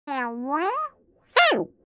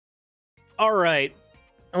All right,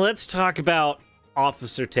 let's talk about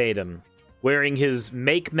Officer Tatum wearing his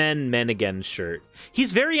Make Men Men Again shirt.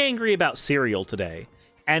 He's very angry about cereal today.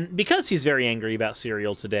 And because he's very angry about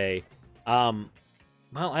cereal today, well,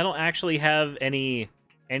 I don't actually have any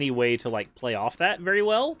way to, like, play off that very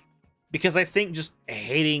well. Because I think just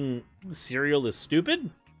hating cereal is stupid.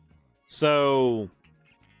 So,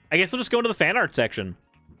 I guess we'll just go into the fan art section.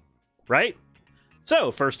 Right?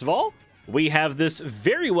 So, first of all, we have this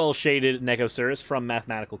very well-shaded Nekosaurus from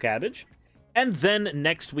Mathematical Cabbage. And then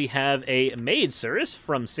next we have a Maid Suris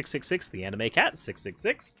from 666, the anime cat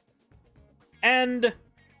 666. And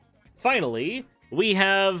finally, we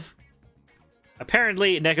have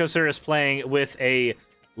apparently Nekosaurus playing with a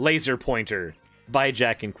laser pointer by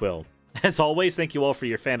JacandQuil. As always, thank you all for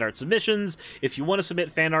your fan art submissions. If you want to submit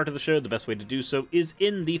fan art to the show, the best way to do so is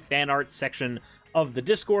in the fan art section of the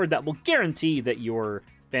Discord. That will guarantee that your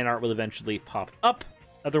fan art will eventually pop up.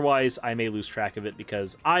 Otherwise, I may lose track of it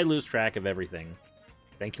because I lose track of everything.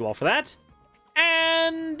 Thank you all for that.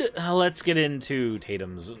 And let's get into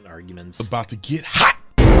Tatum's arguments. About to get hot.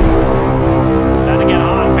 About to get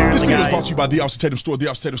hot, apparently, this video guys. is brought to you by the Officer Tatum Store. The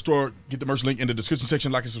Officer Tatum Store. Get the merch link in the description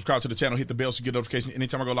section. Like and subscribe to the channel. Hit the bell so you get notifications.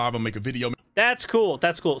 Anytime I go live, I'll make a video. That's cool.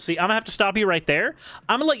 That's cool. See, I'm going to have to stop you right there.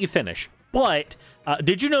 I'm going to let you finish. But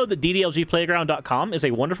did you know that ddlgplayground.com is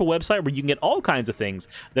a wonderful website where you can get all kinds of things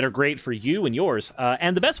that are great for you and yours?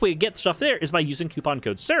 And the best way to get stuff there is by using coupon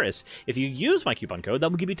code Suris. If you use my coupon code, that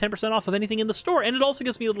will give you 10% off of anything in the store, and it also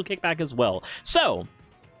gives me a little kickback as well. So,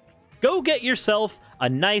 go get yourself a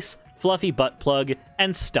nice, fluffy butt plug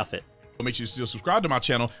and stuff it. Make sure you still subscribe to my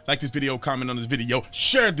channel, like this video, comment on this video,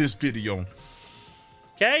 share this video.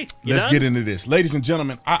 Okay, let's get into this. Ladies and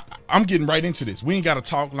gentlemen, I'm getting right into this. We ain't got to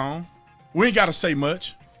talk long. We ain't got to say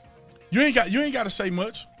much. You ain't got to say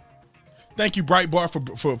much. Thank you, Breitbart,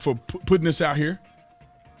 for putting this out here.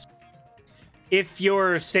 If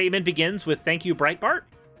your statement begins with "Thank you, Breitbart,"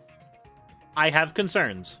 I have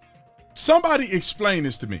concerns. Somebody explain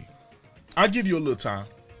this to me. I'll give you a little time.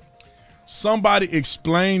 Somebody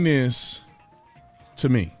explain this to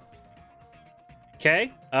me.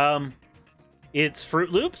 Okay. It's Fruit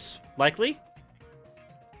Loops, likely.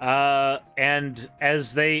 And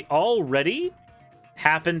as they already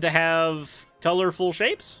happen to have colorful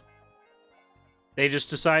shapes, they just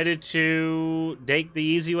decided to take the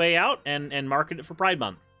easy way out and market it for Pride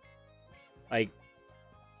Month. Like,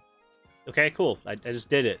 okay, cool. I just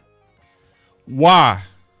did it. Why?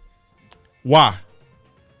 Why?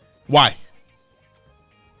 Why?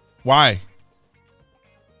 Why?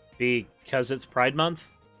 Because it's Pride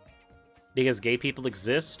Month? Because gay people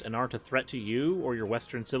exist and aren't a threat to you or your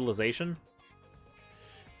Western civilization?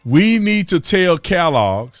 We need to tell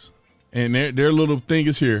Kellogg's, and their little thing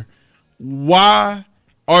is here, why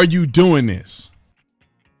are you doing this?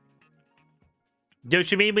 Don't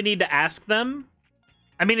you mean we need to ask them?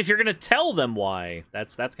 I mean, if you're going to tell them why,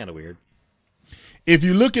 that's kind of weird. If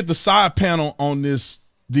you look at the side panel on these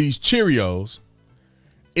Cheerios,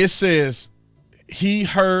 it says he,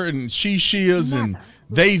 her, and she, she's, and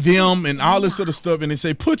they, them, and all this other stuff, and they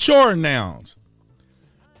say, put your nouns.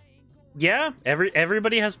 Yeah,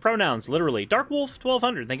 everybody has pronouns, literally. Dark Wolf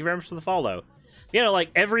 1200, thank you very much for the follow. You know, like,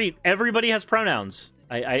 everybody has pronouns.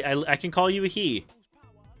 I can call you a he.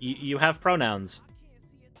 You have pronouns.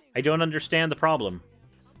 I don't understand the problem.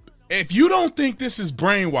 If you don't think this is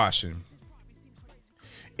brainwashing,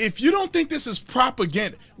 if you don't think this is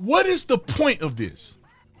propaganda, what is the point of this?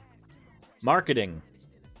 Marketing.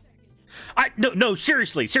 No,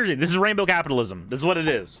 seriously, this is rainbow capitalism. This is what it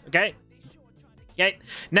is, okay? Okay.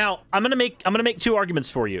 Now, I'm gonna make two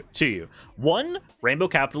arguments to you. One, rainbow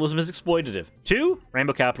capitalism is exploitative. Two,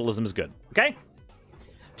 rainbow capitalism is good. Okay?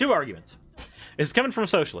 Two arguments. This is coming from a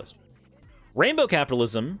socialist. Rainbow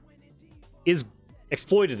capitalism is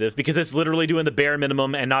exploitative because it's literally doing the bare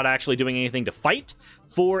minimum and not actually doing anything to fight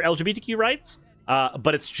for LGBTQ rights,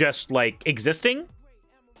 but it's just like existing.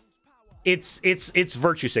 It's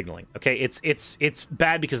virtue signaling, okay? It's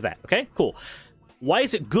bad because of that, okay? Cool. Why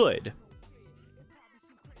is it good?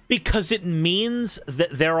 Because it means that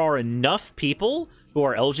there are enough people who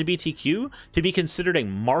are LGBTQ to be considered a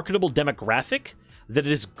marketable demographic that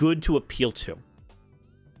it is good to appeal to.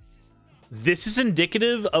 This is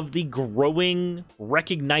indicative of the growing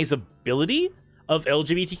recognizability of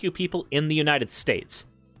LGBTQ people in the United States.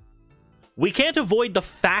 We can't avoid the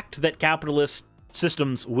fact that capitalist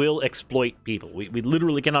systems will exploit people. We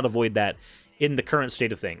literally cannot avoid that in the current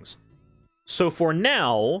state of things. So for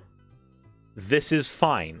now, this is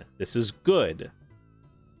fine. This is good.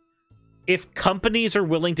 if companies are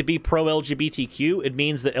willing to be pro-LGBTQ, it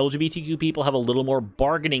means that LGBTQ people have a little more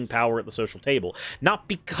bargaining power at the social table. Not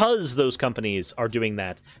because those companies are doing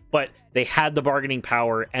that, but they had the bargaining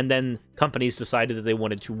power, and then companies decided that they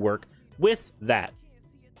wanted to work with that.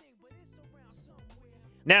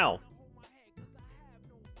 Now,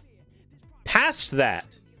 past that,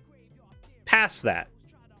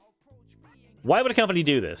 why would a company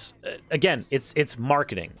do this? Again, it's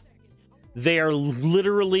marketing. They are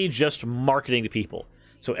literally just marketing to people.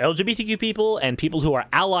 So LGBTQ people and people who are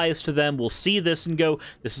allies to them will see this and go,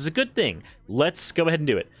 this is a good thing. Let's go ahead and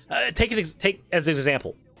do it. Take as an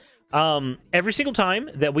example. Every single time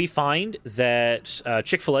that we find that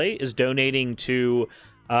Chick-fil-A is donating to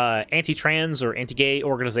anti-trans or anti-gay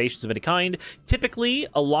organizations of any kind, typically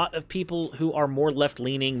a lot of people who are more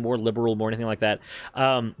left-leaning, more liberal, more anything like that,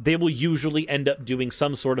 they will usually end up doing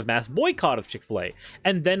some sort of mass boycott of Chick-fil-A.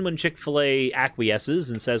 And then when Chick-fil-A acquiesces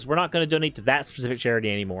and says, we're not going to donate to that specific charity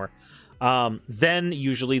anymore, then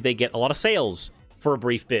usually they get a lot of sales for a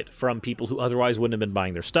brief bit from people who otherwise wouldn't have been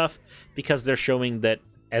buying their stuff, because they're showing that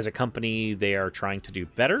as a company they are trying to do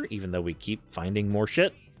better, even though we keep finding more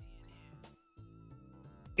shit.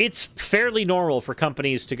 It's fairly normal for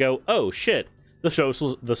companies to go, oh shit, the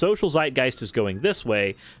social zeitgeist is going this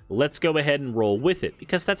way, let's go ahead and roll with it,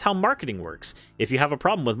 because that's how marketing works. If you have a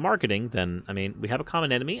problem with marketing, then, I mean, we have a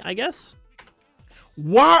common enemy, I guess.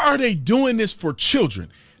 Why are they doing this for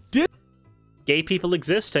children? Gay people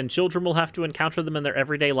exist, and children will have to encounter them in their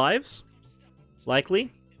everyday lives?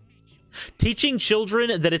 Likely. Teaching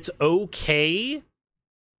children that it's okay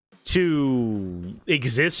to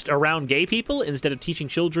exist around gay people instead of teaching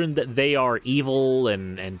children that they are evil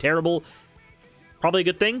and terrible, probably a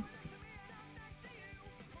good thing.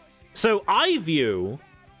 So I view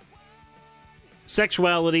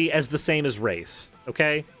sexuality as the same as race,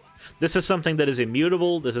 okay? This is something that is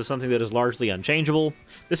immutable. This is something that is largely unchangeable.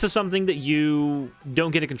 This is something that you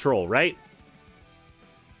don't get to control, right?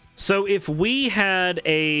 So if we had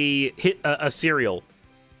a cereal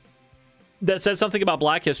that says something about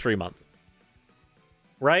Black History Month,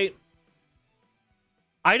 right?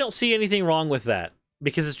 I don't see anything wrong with that,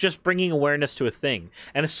 because it's just bringing awareness to a thing.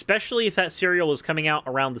 And especially if that cereal was coming out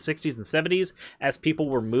around the 60s and 70s, as people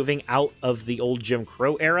were moving out of the old Jim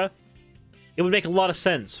Crow era, it would make a lot of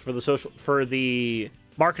sense for the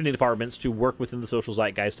marketing departments to work within the social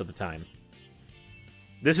zeitgeist of the time.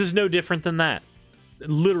 This is no different than that.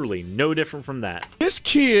 Literally no different from that. This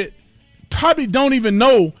kid probably don't even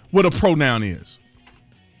know what a pronoun is.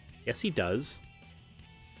 Yes, he does.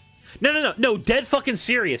 No, dead fucking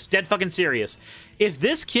serious. Dead fucking serious. If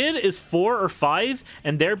this kid is 4 or 5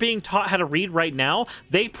 and they're being taught how to read right now,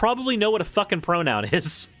 they probably know what a fucking pronoun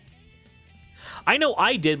is. I know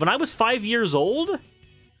I did. When I was 5 years old,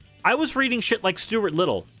 I was reading shit like Stuart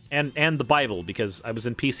Little and the Bible, because I was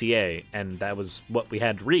in PCA and that was what we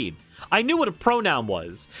had to read. I knew what a pronoun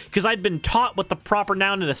was because I'd been taught what the proper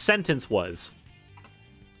noun in a sentence was.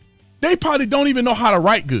 They probably don't even know how to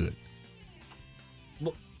write good.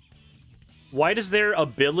 Why does their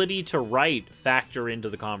ability to write factor into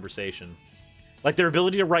the conversation? Like their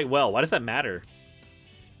ability to write well, why does that matter?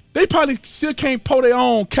 They probably still can't pour their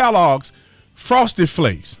own Kellogg's Frosted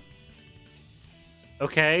Flakes.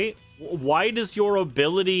 Okay, why does your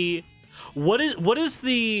ability... What is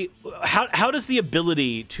the... How does the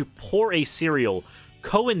ability to pour a cereal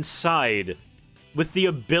coincide with the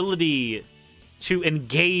ability to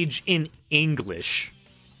engage in English?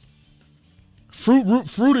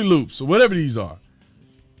 Fruity Loops, or whatever these are.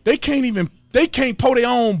 They can't pour their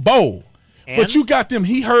own bowl. And? But you got them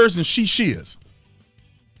he, hers, and she, she's.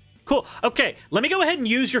 Cool. Okay, let me go ahead and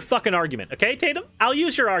use your fucking argument, okay, Tatum? I'll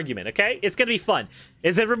use your argument, okay? It's gonna be fun.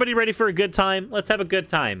 Is everybody ready for a good time? Let's have a good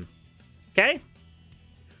time. Okay?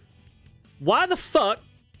 Why the fuck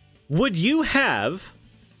would you have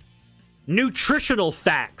nutritional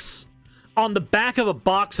facts on the back of a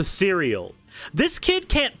box of cereal? This kid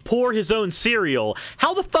can't pour his own cereal.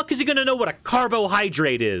 How the fuck is he gonna know what a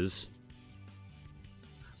carbohydrate is?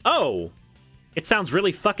 Oh, it sounds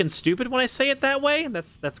really fucking stupid when I say it that way?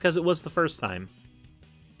 That's because it was the first time.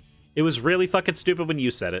 It was really fucking stupid when you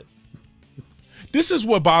said it. This is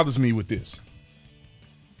what bothers me with this.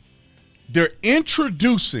 They're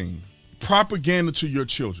introducing propaganda to your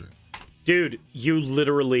children. Dude, you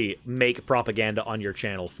literally make propaganda on your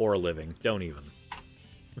channel for a living. Don't even.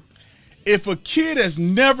 If a kid has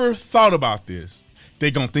never thought about this,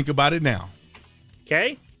 they're going to think about it now.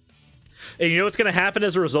 Okay? And you know what's going to happen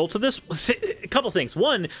as a result of this? A couple things.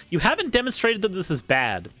 One, you haven't demonstrated that this is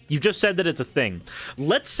bad. You just said that it's a thing.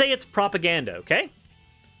 Let's say it's propaganda, okay?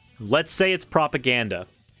 Let's say it's propaganda.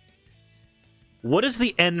 What is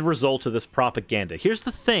the end result of this propaganda? Here's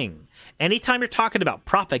the thing. Anytime you're talking about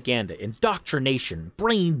propaganda, indoctrination,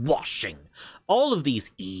 brainwashing, all of these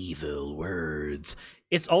evil words,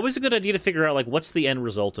 it's always a good idea to figure out, like, what's the end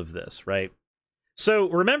result of this, right? So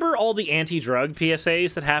remember all the anti-drug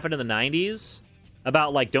PSAs that happened in the 90s?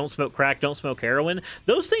 About, like, don't smoke crack, don't smoke heroin?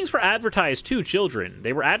 Those things were advertised to children.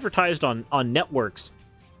 They were advertised on networks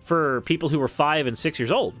for people who were 5 and 6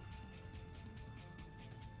 years old.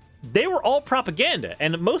 They were all propaganda,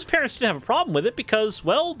 and most parents didn't have a problem with it because,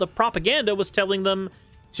 well, the propaganda was telling them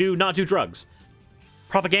to not do drugs.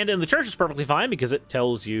 Propaganda in the church is perfectly fine because it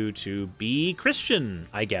tells you to be Christian,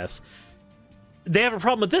 I guess. They have a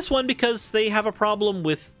problem with this one because they have a problem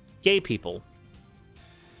with gay people.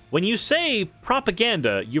 When you say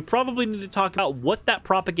propaganda, you probably need to talk about what that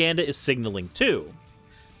propaganda is signaling to.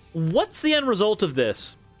 What's the end result of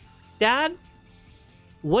this? Dad,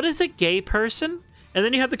 what is a gay person? And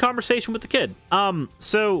then you have the conversation with the kid.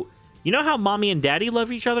 So, you know how mommy and daddy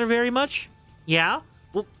love each other very much? Yeah?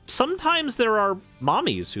 Well, sometimes there are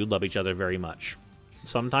mommies who love each other very much.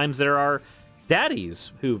 Sometimes there are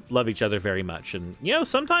daddies who love each other very much. And, you know,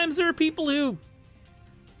 sometimes there are people who,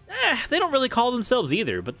 they don't really call themselves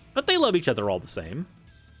either, but they love each other all the same.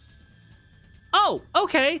 Oh,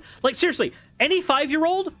 okay. Like, seriously, any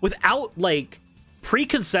 5-year-old without, like,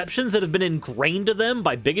 preconceptions that have been ingrained to them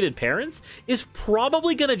by bigoted parents is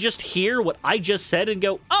probably gonna just hear what I just said and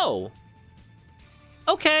go, oh,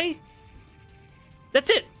 okay.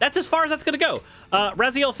 That's it. That's as far as that's gonna go.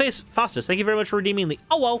 Raziel Faustus, thank you very much for redeeming the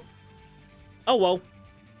oh whoa.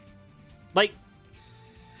 Like,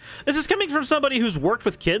 this is coming from somebody who's worked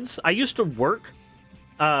with kids. I used to work,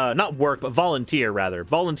 not work, but volunteer, rather.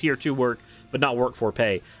 Volunteer to work, but not work for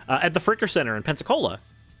pay, at the Fricker Center in Pensacola.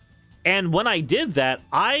 And when I did that,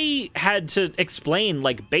 I had to explain,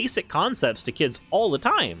 like, basic concepts to kids all the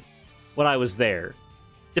time when I was there.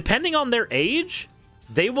 Depending on their age,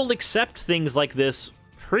 they will accept things like this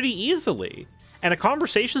pretty easily. And a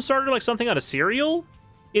conversation starter like something out of cereal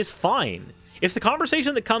is fine. If the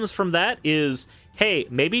conversation that comes from that is, hey,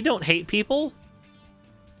 maybe don't hate people,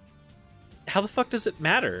 how the fuck does it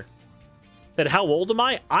matter? Said, how old am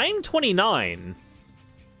I? I'm 29.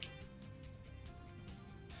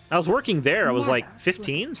 I was working there. I was like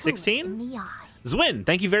 15, 16. Zwin,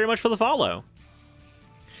 thank you very much for the follow.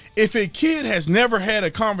 If a kid has never had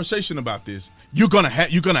a conversation about this, you're gonna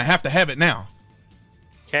have to have it now.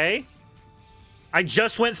 Okay. I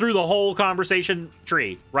just went through the whole conversation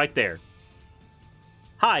tree right there.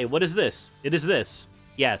 Hi, what is this? It is this.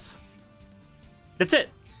 Yes. That's it.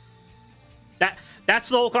 That's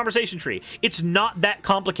the whole conversation tree. It's not that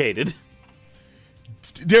complicated.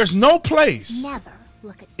 There's no place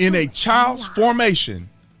in a child's formation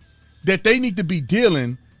that they need to be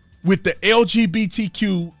dealing with the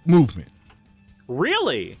LGBTQ movement.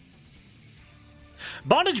 Really?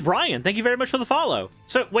 Bondage Brian, thank you very much for the follow.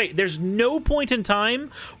 So, wait, there's no point in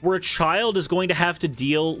time where a child is going to have to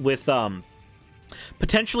deal with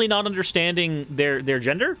potentially not understanding their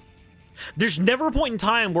gender? There's never a point in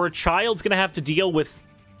time where a child's going to have to deal with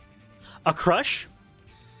a crush?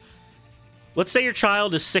 Let's say your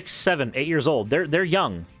child is 6, 7, 8 years old. They're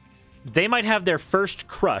young. They might have their first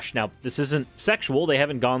crush. Now, this isn't sexual. They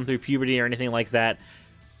haven't gone through puberty or anything like that.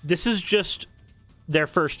 This is just their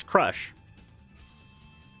first crush.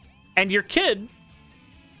 And your kid,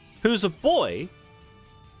 who's a boy,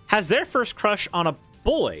 has their first crush on a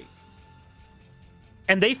boy.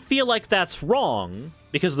 And they feel like that's wrong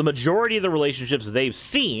because the majority of the relationships they've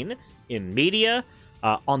seen in media,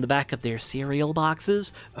 on the back of their cereal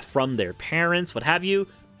boxes, from their parents, what have you,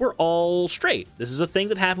 were all straight. This is a thing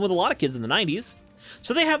that happened with a lot of kids in the 90s.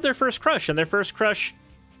 So they have their first crush, and their first crush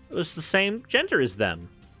was the same gender as them.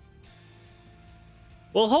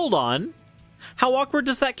 Well, hold on. How awkward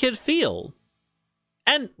does that kid feel?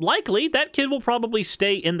 And likely, that kid will probably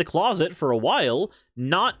stay in the closet for a while,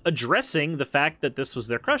 not addressing the fact that this was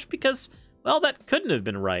their crush, because, well, that couldn't have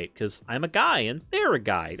been right, because I'm a guy, and they're a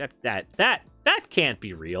guy. That can't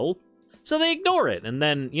be real. So they ignore it, and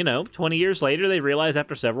then, you know, 20 years later, they realize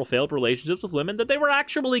after several failed relationships with women that they were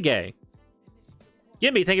actually gay.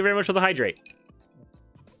 Gimme, thank you very much for the hydrate.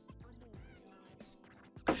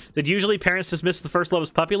 Did usually parents dismiss the first love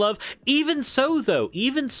as puppy love? Even so, though,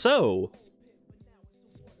 even so,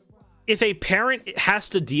 if a parent has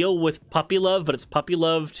to deal with puppy love, but it's puppy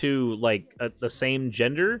love to, like, the same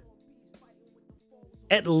gender,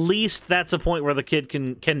 at least that's a point where the kid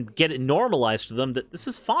can get it normalized to them that this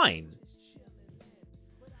is fine.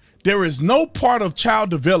 There is no part of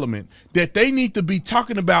child development that they need to be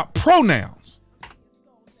talking about pronouns.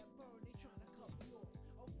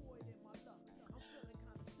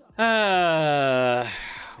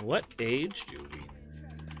 What age do we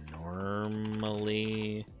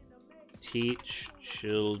normally teach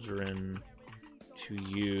children to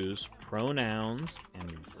use pronouns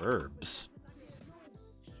and verbs?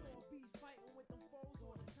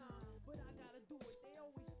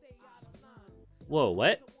 Whoa,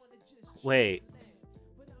 what? Wait.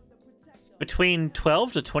 Between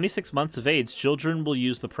 12 to 26 months of age, children will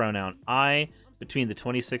use the pronoun I. Between the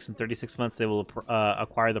 26 and 36 months, they will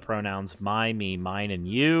acquire the pronouns my, me, mine, and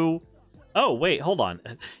you. Oh, wait, hold on.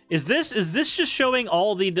 Is this just showing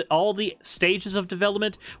all the stages of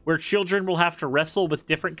development where children will have to wrestle with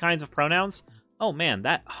different kinds of pronouns? Oh man,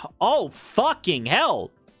 oh fucking hell.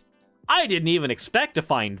 I didn't even expect to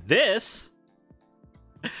find this.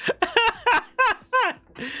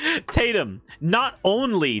 Tatum, not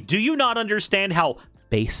only do you not understand how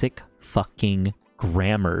basic fucking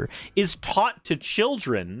grammar is taught to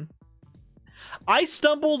children, I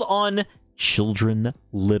stumbled on children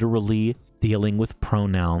literally dealing with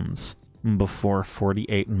pronouns before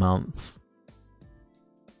 48 months.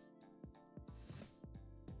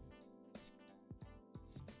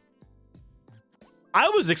 I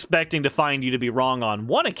was expecting to find you to be wrong on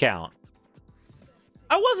one account.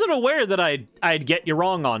 I wasn't aware that I'd get you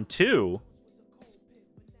wrong on two.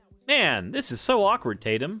 Man, this is so awkward,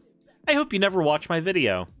 Tatum. I hope you never watch my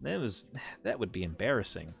video. That would be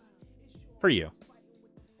embarrassing. For you.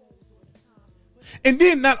 And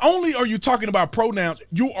then not only are you talking about pronouns,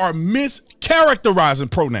 you are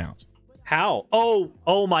mischaracterizing pronouns. How?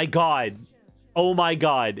 Oh my god. Oh my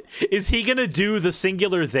god. Is he gonna do the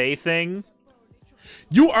singular they thing?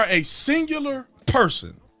 You are a singular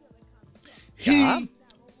person. Yeah. He,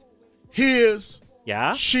 his,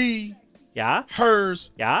 yeah, she, yeah,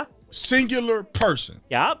 hers, yeah, singular person.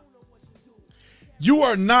 yeah. You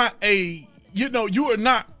are not you are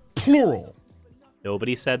not plural.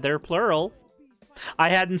 Nobody said they're plural. I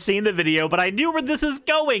hadn't seen the video, but I knew where this is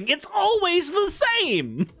going. It's always the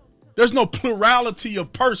same. There's no plurality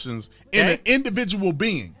of persons in an individual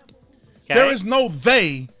being. Okay. There is no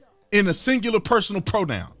they in a singular personal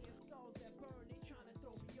pronoun.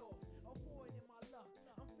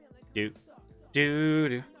 Do do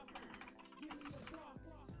do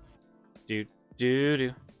do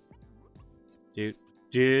do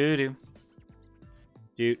do do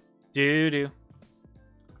do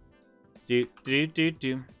do do do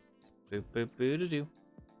do boop boop boo do do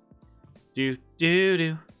do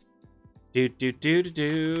do do do do do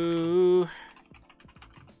do.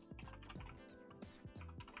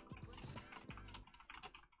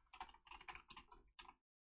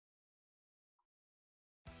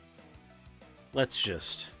 Let's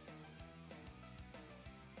just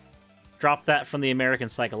drop that from the American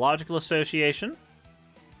Psychological Association.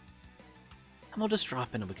 And we'll just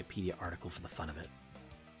drop in a Wikipedia article for the fun of it.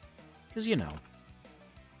 Because, you know,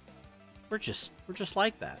 we're just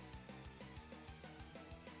like that.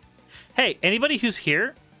 Hey, anybody who's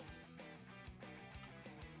here,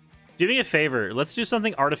 do me a favor. Let's do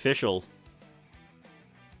something artificial.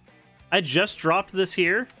 I just dropped this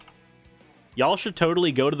here. Y'all should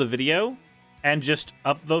totally go to the video and just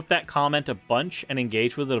upvote that comment a bunch and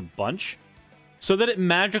engage with it a bunch so that it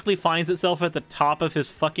magically finds itself at the top of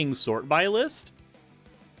his fucking sort by list.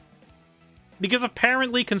 Because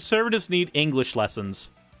apparently conservatives need English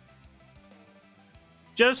lessons.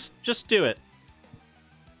 Just do it.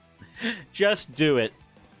 Just do it.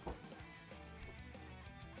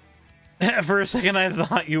 For a second, I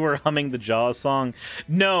thought you were humming the Jaws song.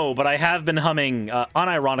 No, but I have been humming,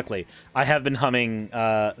 unironically, I have been humming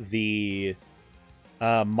the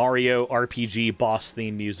Mario RPG boss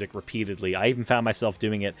theme music repeatedly. I even found myself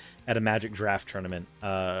doing it at a Magic Draft tournament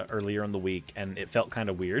earlier in the week, and it felt kind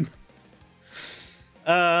of weird.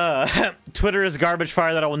 Twitter is garbage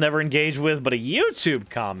fire that I will never engage with, but a YouTube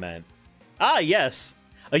comment. Ah, yes.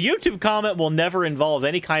 A YouTube comment will never involve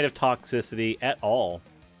any kind of toxicity at all.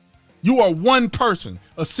 You are one person,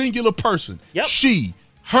 a singular person. Yep. She,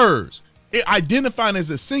 hers, identifying as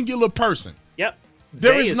a singular person. Yep.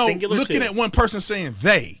 There They is no looking too. at one person saying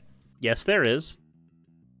they. Yes, there is.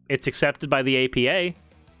 It's accepted by the APA.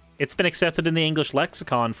 It's been accepted in the English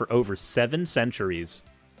lexicon for over 7 centuries.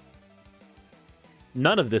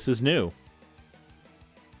 None of this is new.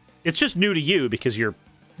 It's just new to you because you're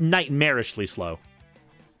nightmarishly slow.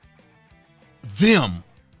 Them.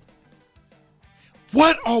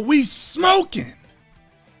 What are we smoking?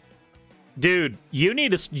 Dude, you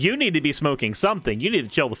need to be smoking something. You need to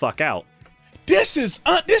chill the fuck out. This is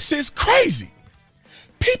crazy.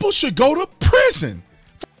 People should go to prison.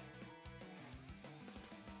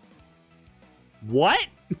 What?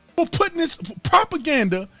 For putting this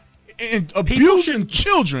propaganda and abusing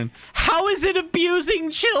children. How is it abusing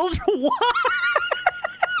children? What?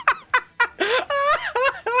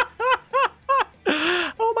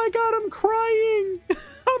 Oh my god, I'm crying.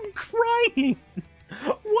 I'm crying.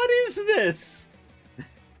 What is this?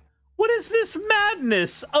 What is this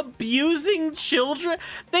madness? Abusing children?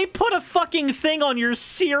 They put a fucking thing on your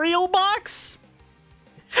cereal box?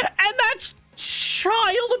 And that's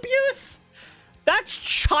child abuse? That's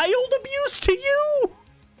child abuse to you?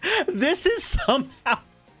 This is somehow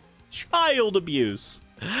child abuse.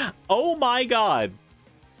 Oh my god.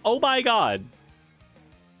 Oh my god.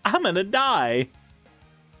 I'm gonna die.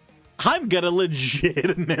 I'm gonna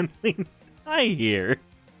legitimately die here.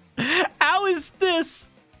 How is this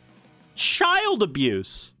child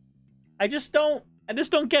abuse? I just don't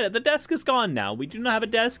get it. The desk is gone now. We do not have a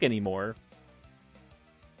desk anymore.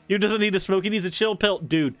 Dude doesn't need to smoke. He needs a chill pill.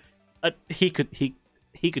 Dude, he could get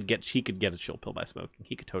a chill pill by smoking.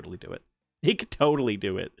 He could totally do it. He could totally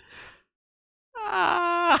do it.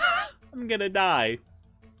 I'm gonna die.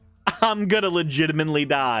 I'm gonna legitimately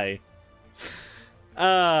die.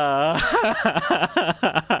 I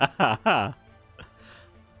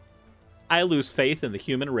lose faith in the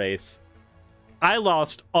human race. I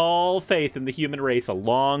lost all faith in the human race a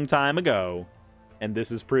long time ago, and this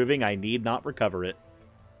is proving I need not recover it.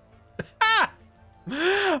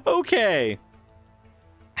 Okay.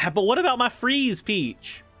 But what about my freeze,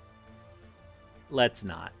 Peach? Let's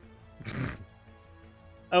not.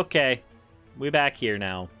 Okay. We're back here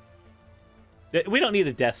now. We don't need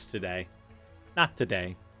a desk today. Not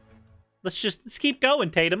today. Let's keep going,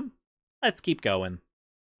 Tatum. Let's keep going.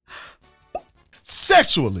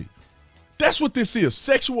 Sexually. That's what this is.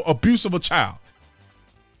 Sexual abuse of a child.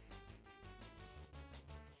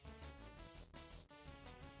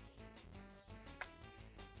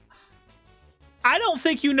 I don't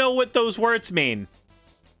think you know what those words mean.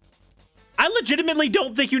 I legitimately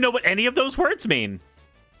don't think you know what any of those words mean.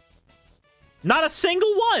 Not a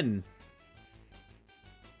single one.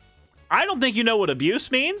 I don't think you know what abuse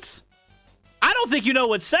means. I don't think you know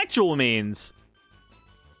what sexual means.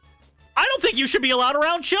 I don't think you should be allowed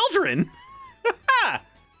around children.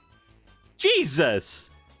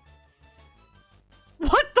 Jesus.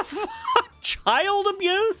 What the fuck? Child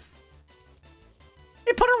abuse?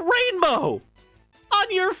 They put a rainbow on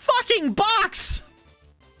your fucking box.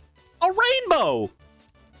 A rainbow.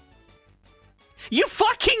 You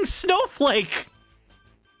fucking snowflake.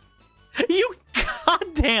 You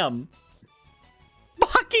goddamn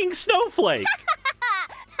fucking snowflake.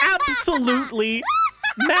 Absolutely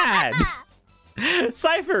mad.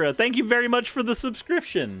 Cypher, thank you very much for the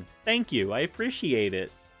subscription. Thank you. I appreciate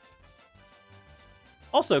it.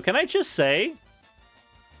 Also, can I just say,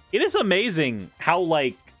 it is amazing how,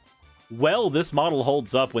 like, well this model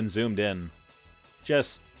holds up when zoomed in.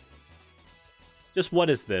 Just what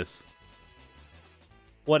is this?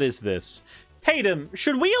 What is this? Tatum,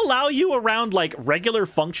 should we allow you around, like, regular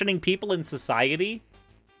functioning people in society?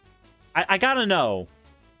 I gotta know.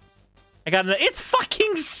 I gotta know. It's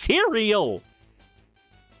fucking cereal!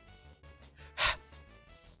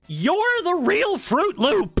 You're the real Fruit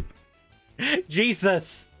Loop!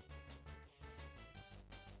 Jesus.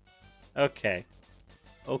 Okay.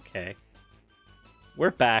 Okay.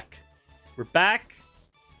 We're back. We're back.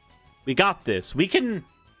 We got this. We can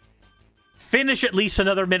finish at least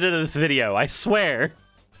another minute of this video, I swear.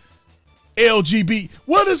 LGBT.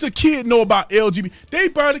 What does a kid know about LGBT? They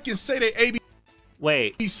barely can say their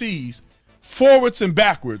ABCs forwards and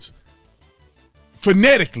backwards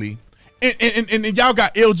phonetically, and y'all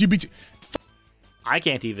got LGBT. I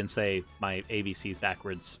can't even say my ABCs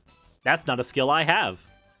backwards. That's not a skill I have.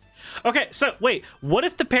 Okay, so wait, what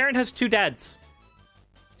if the parent has two dads?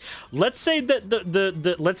 Let's say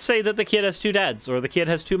that let's say that the kid has two dads, or the kid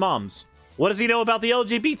has two moms. What does he know about the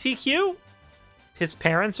LGBTQ? His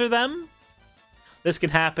parents are them. This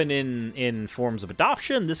can happen in forms of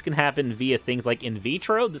adoption. This can happen via things like in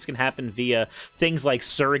vitro. This can happen via things like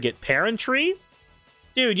surrogate parentry.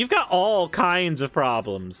 Dude, you've got all kinds of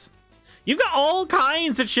problems. You've got all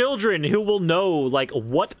kinds of children who will know, like,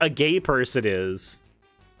 what a gay person is.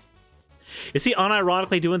 Is he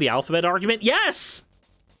unironically doing the alphabet argument? Yes!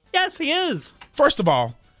 Yes, he is. First of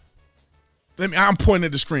all, I'm pointing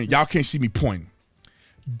at the screen. Y'all can't see me pointing.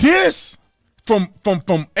 This from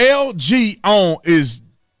LG on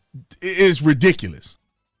is ridiculous.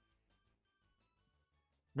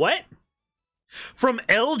 What? From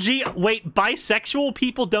LG? Wait, bisexual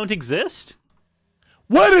people don't exist?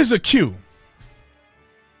 What is a Q?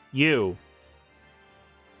 You.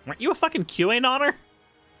 Weren't you a fucking QAnoner?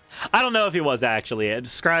 I don't know if he was, actually.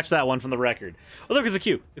 Scratch that one from the record. Oh, look, it's a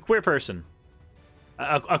Q. A queer person.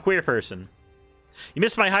 A queer person. You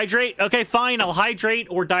missed my hydrate? Okay, fine. I'll hydrate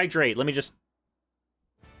or dihydrate. Let me just...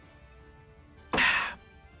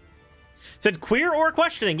 Said queer or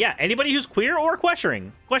questioning. Yeah, anybody who's queer or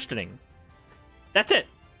questioning. That's it.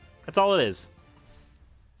 That's all it is.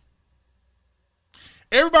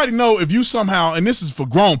 Everybody know if you somehow, and this is for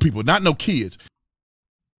grown people, not no kids.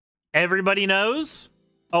 Everybody knows?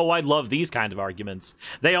 Oh, I love these kind of arguments.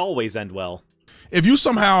 They always end well. If you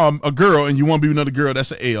somehow a girl and you want to be with another girl,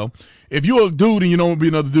 that's an L. If you're a dude and you don't want to be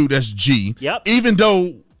another dude, that's G. Yep. Even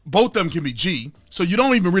though both of them can be G, so you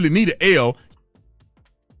don't even really need an L.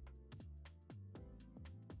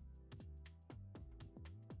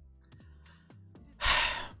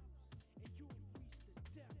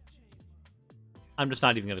 I'm just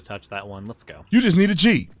not even going to touch that one. Let's go. You just need a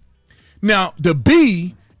G. Now, the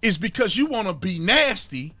B is because you want to be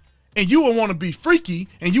nasty and you want to be freaky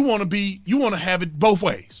and you want to have it both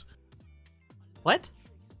ways. What?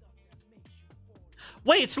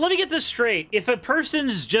 Wait, so let me get this straight. If a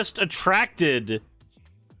person's just attracted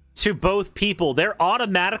to both people, they're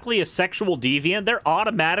automatically a sexual deviant? They're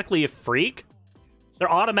automatically a freak?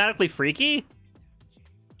 They're automatically freaky?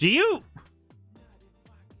 Do you...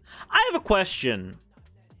 I have a question.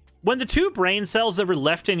 When the two brain cells that were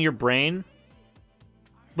left in your brain,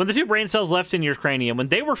 when the two brain cells left in your cranium, when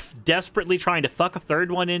they were desperately trying to fuck a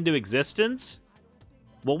third one into existence,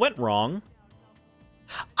 what went wrong?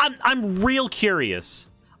 I'm real curious.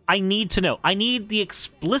 I need to know. I need the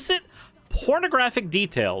explicit pornographic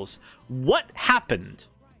details. What happened?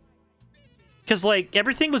 Because, like,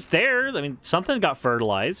 everything was there. I mean, something got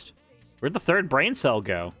fertilized. Where'd the third brain cell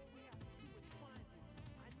go?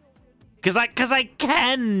 Because I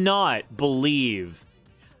cannot believe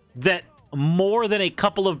that more than a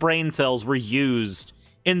couple of brain cells were used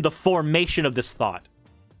in the formation of this thought.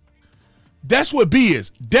 That's what B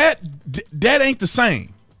is. That ain't the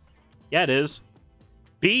same. Yeah, it is.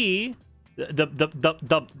 B,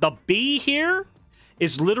 the B here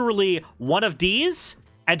is literally one of D's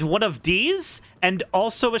and one of D's and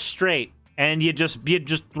also a straight. And you just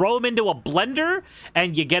throw them into a blender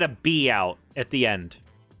and you get a B out at the end.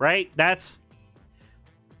 Right? That's...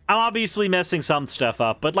 I'm obviously messing some stuff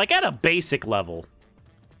up, but like at a basic level.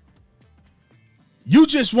 You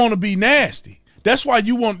just want to be nasty. That's why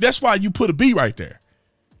you put a B right there.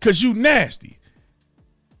 Cause you nasty.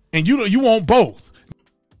 And you want both.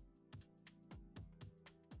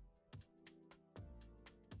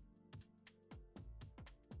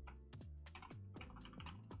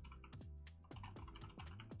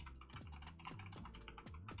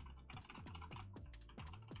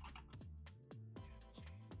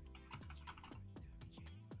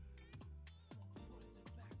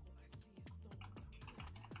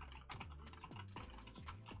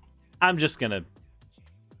 I'm just gonna...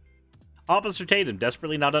 Officer Tatum,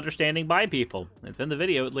 desperately not understanding bi people. It's in the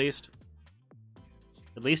video, at least.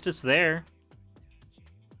 At least it's there.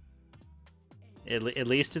 At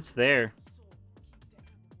least it's there.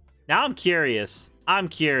 Now I'm curious. I'm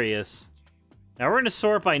curious. Now we're gonna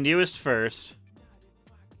sort by newest first.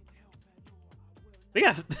 We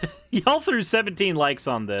got... Y'all threw 17 likes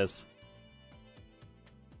on this.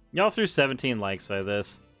 Y'all threw 17 likes by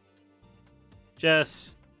this.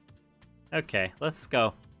 Just... Okay, let's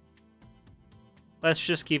go. Let's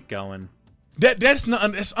just keep going.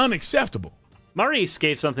 That's unacceptable. Maurice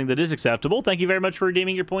gave something that is acceptable. Thank you very much for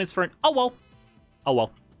redeeming your points for an oh well. Oh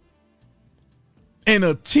well. And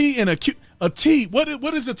a T and a Q. A T. What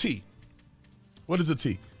is a T? What is a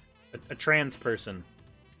T? A trans person.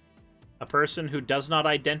 A person who does not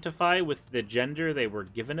identify with the gender they were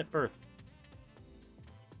given at birth.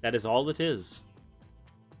 That is all it is.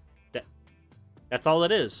 That's all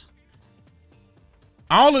it is.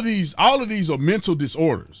 All of these are mental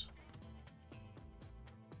disorders.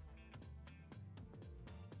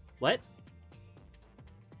 What?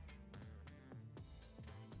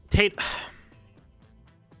 Tate.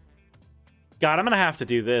 God, I'm gonna have to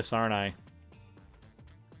do this, aren't I?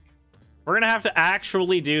 We're gonna have to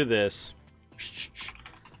actually do this.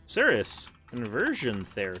 Suris, conversion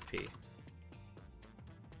therapy.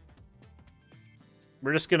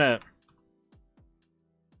 We're just gonna...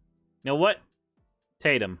 You know what?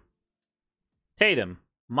 Tatum,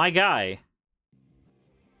 my guy.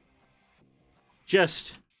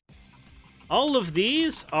 Just, all of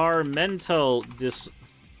these are mental disorders.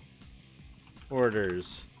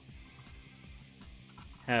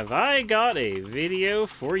 Have I got a video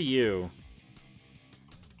for you?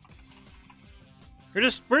 We're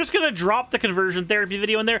just gonna drop the conversion therapy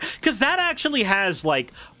video in there, because that actually has,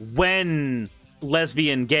 like, when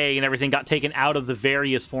lesbian, gay, and everything got taken out of the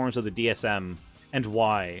various forms of the DSM. And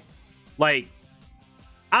why. Like,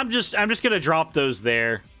 I'm just gonna drop those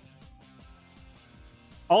there.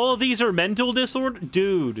 All of these are mental disorder?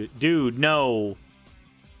 Dude, no.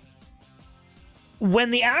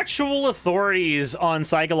 When the actual authorities on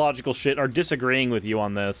psychological shit are disagreeing with you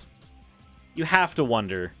on this, you have to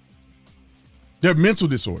wonder. They're mental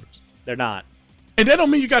disorders. They're not. And that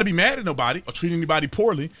don't mean you got to be mad at nobody or treat anybody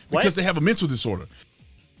poorly because they have a mental disorder.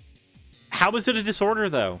 How is it a disorder,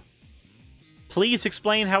 though? Please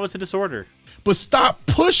explain how it's a disorder. But stop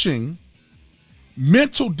pushing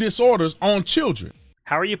mental disorders on children.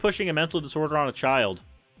 How are you pushing a mental disorder on a child?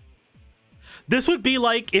 This would be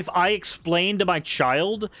like if I explained to my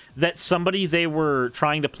child that somebody they were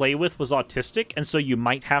trying to play with was autistic, and so you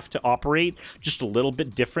might have to operate just a little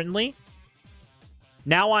bit differently.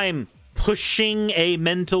 Now I'm pushing a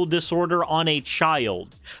mental disorder on a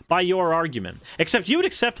child by your argument. Except you would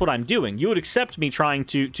accept what I'm doing. You would accept me trying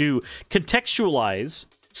to contextualize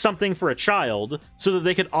something for a child so that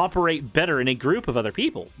they could operate better in a group of other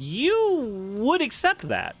people. You would accept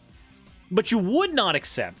that. But you would not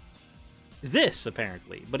accept this,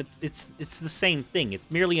 apparently. But it's the same thing.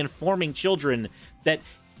 It's merely informing children that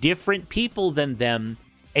different people than them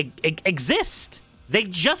exist. They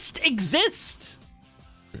just exist.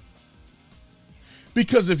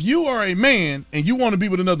 Because if you are a man and you want to be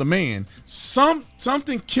with another man,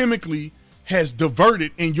 something chemically has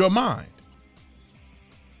diverted in your mind.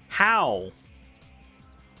 How?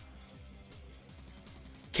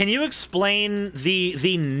 Can you explain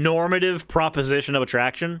the normative proposition of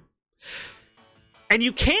attraction? And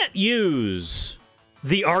you can't use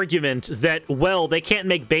the argument that, well, they can't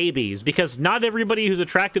make babies because not everybody who's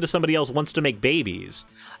attracted to somebody else wants to make babies.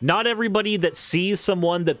 Not everybody that sees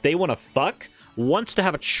someone that they want to fuck wants to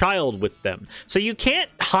have a child with them. So you can't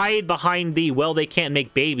hide behind the, well, they can't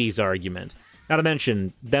make babies argument. Not to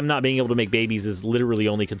mention, them not being able to make babies is literally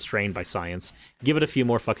only constrained by science. Give it a few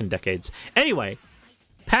more fucking decades. Anyway,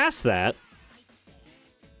 past that,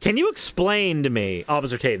 can you explain to me,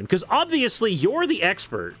 Officer Tatum, because obviously you're the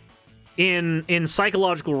expert in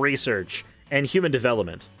psychological research and human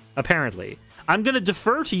development, apparently. I'm going to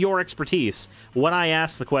defer to your expertise when I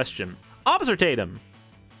ask the question. Officer Tatum,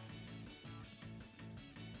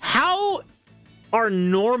 how are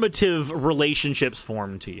normative relationships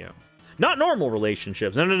formed to you? Not normal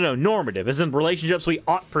relationships. No. Normative, as in relationships we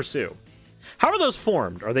ought pursue. How are those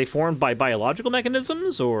formed? Are they formed by biological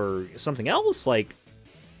mechanisms or something else? Like,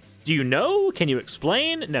 do you know? Can you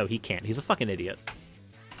explain? No, he can't. He's a fucking idiot.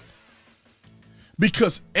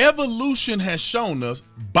 Because evolution has shown us,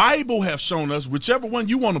 Bible has shown us, whichever one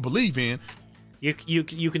you want to believe in. You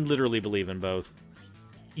can literally believe in both.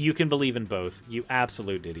 You can believe in both. You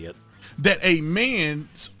absolute idiot. That a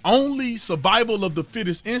man's only survival of the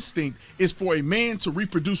fittest instinct is for a man to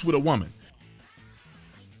reproduce with a woman.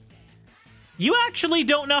 You actually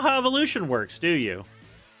don't know how evolution works, do you?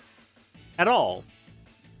 At all.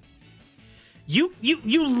 You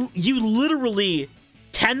literally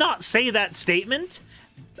cannot say that statement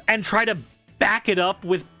and try to back it up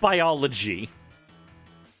with biology.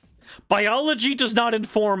 Biology does not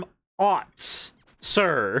inform aughts,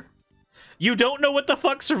 sir. You don't know what the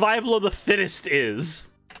fuck survival of the fittest is.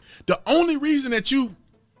 The only reason that you...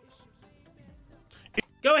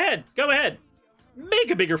 Go ahead. Make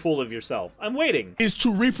a bigger fool of yourself. I'm waiting. Is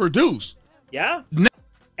to reproduce. Yeah?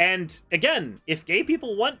 And again, if gay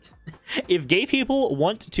people want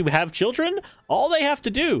to have children, all they have to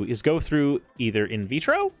do is go through either in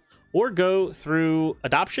vitro or go through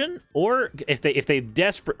adoption, or if they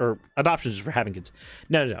desperate, or adoption is for having kids.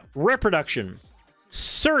 No. Reproduction.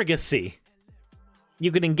 Surrogacy.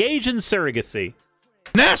 You can engage in surrogacy.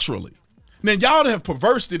 Naturally. Now, y'all have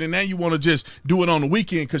perversed it, and now you want to just do it on the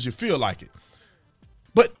weekend because you feel like it.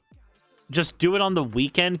 But just do it on the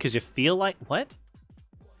weekend because you feel like... What?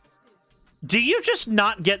 Do you just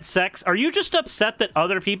not get sex? Are you just upset that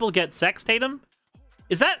other people get sex, Tatum?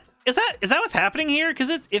 Is that what's happening here? Because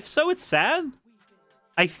if so, it's sad.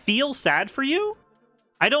 I feel sad for you.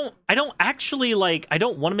 I don't actually, like, I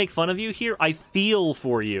don't want to make fun of you here. I feel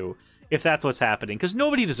for you if that's what's happening, because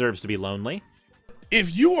nobody deserves to be lonely.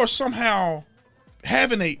 If you are somehow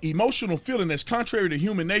having an emotional feeling that's contrary to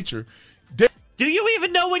human nature... Do you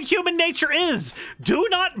even know what human nature is? Do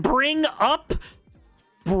not bring up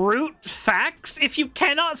brute facts if you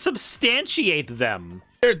cannot substantiate them.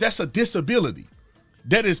 That's a disability.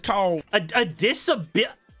 That is called... A disability...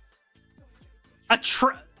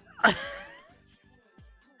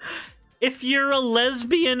 If you're a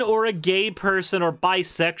lesbian or a gay person or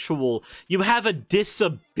bisexual, you have a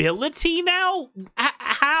disability now?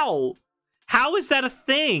 How? How is that a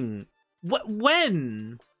thing?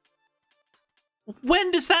 When?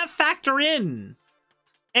 When does that factor in?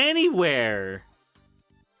 Anywhere.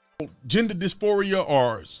 Gender dysphoria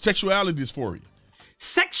or sexuality dysphoria.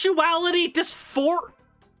 Sexuality dysphoria.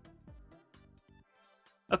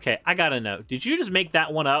 Okay, I gotta know. Did you just make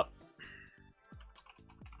that one up?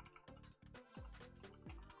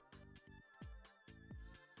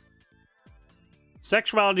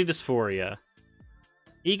 Sexuality dysphoria.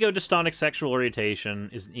 Ego-dystonic sexual orientation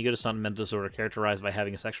is an ego-dystonic mental disorder characterized by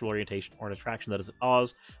having a sexual orientation or an attraction that is at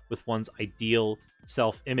odds with one's ideal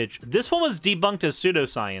self-image. This one was debunked as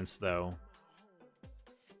pseudoscience, though.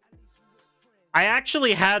 I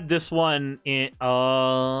actually had this one in...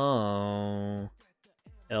 Oh...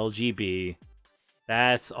 LGB.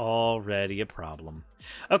 That's already a problem.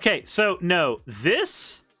 Okay, so, no.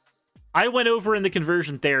 This... I went over in the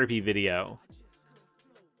conversion therapy video.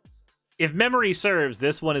 If memory serves,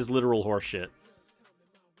 this one is literal horseshit.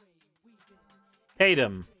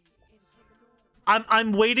 Tatum.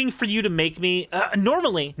 I'm waiting for you to make me...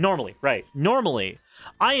 Normally,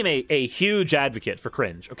 I am a huge advocate for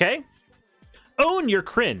cringe, okay? Own your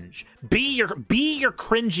cringe. Be your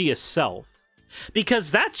cringiest self.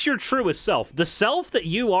 Because that's your truest self. The self that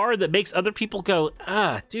you are that makes other people go,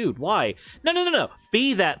 dude, why? No.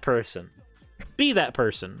 Be that person. Be that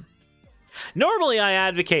person. Normally, I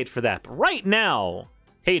advocate for that, but right now,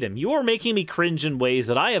 Tatum, you are making me cringe in ways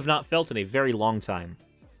that I have not felt in a very long time.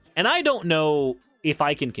 And I don't know if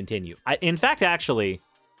I can continue. In fact, actually,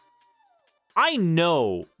 I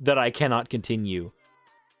know that I cannot continue.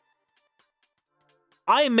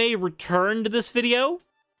 I may return to this video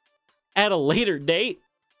at a later date,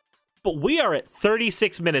 but we are at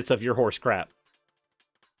 36 minutes of your horse crap.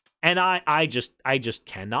 And I just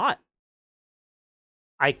cannot.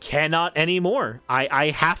 I cannot anymore.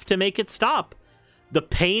 I have to make it stop. The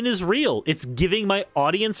pain is real. It's giving my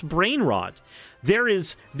audience brain rot. There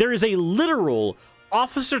is a literal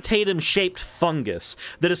Officer Tatum-shaped fungus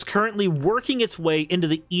that is currently working its way into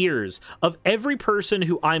the ears of every person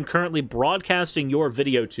who I'm currently broadcasting your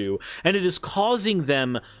video to, and it is causing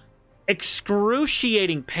them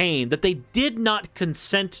excruciating pain that they did not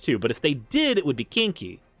consent to, but if they did, it would be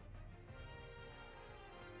kinky.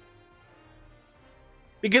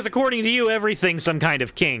 Because according to you, everything's some kind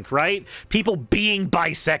of kink, right? People being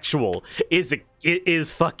bisexual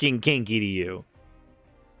is fucking kinky to you.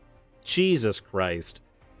 Jesus Christ.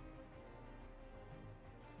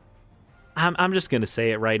 I'm just gonna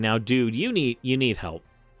say it right now, dude. You need help.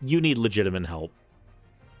 You need legitimate help.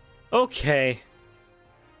 Okay.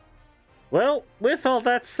 Well, with all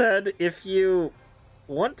that said, if you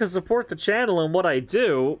want to support the channel and what I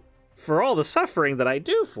do, for all the suffering that I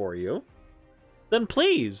do for you, then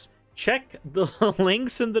please check the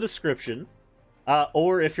links in the description.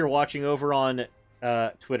 Or if you're watching over on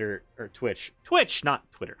Twitter or Twitch. Twitch, not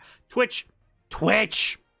Twitter.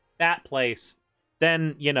 Twitch! That place.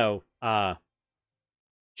 Then, you know,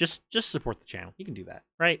 just support the channel. You can do that,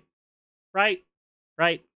 right? Right?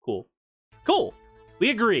 Cool. We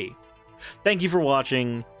agree. Thank you for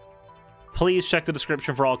watching. Please check the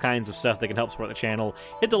description for all kinds of stuff that can help support the channel.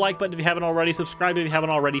 Hit the like button if you haven't already, subscribe if you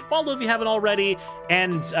haven't already, follow if you haven't already,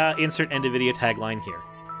 and insert end of video tagline here.